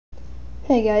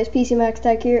Hey guys, PC Max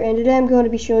Tech here, and today I'm going to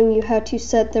be showing you how to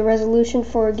set the resolution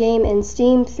for a game in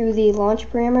Steam through the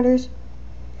launch parameters.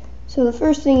 So the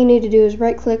first thing you need to do is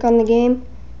right click on the game,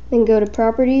 then go to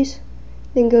Properties,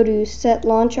 then go to Set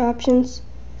Launch Options,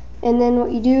 and then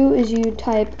what you do is you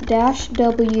type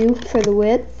 -W for the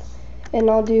width, and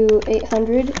I'll do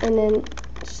 800, and then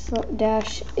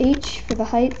 -H for the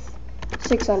height,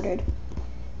 600.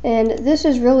 And this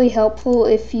is really helpful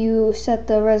if you set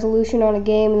the resolution on a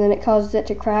game and then it causes it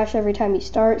to crash every time you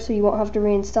start, so you won't have to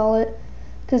reinstall it,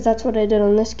 because that's what I did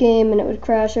on this game, and it would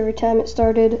crash every time it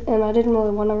started, and I didn't really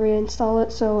want to reinstall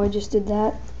it, so I just did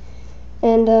that.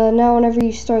 And now whenever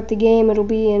you start the game, it'll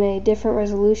be in a different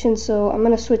resolution, so I'm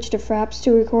going to switch to Fraps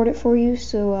to record it for you,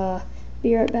 so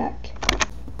be right back.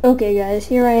 Okay guys,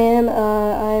 here I am.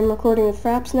 I'm recording with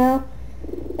Fraps now.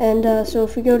 And so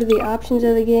if we go to the options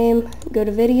of the game, go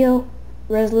to video,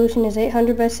 resolution is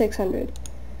 800 by 600.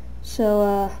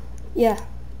 So yeah,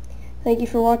 thank you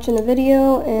for watching the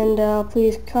video, and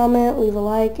please comment, leave a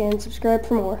like, and subscribe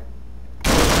for more.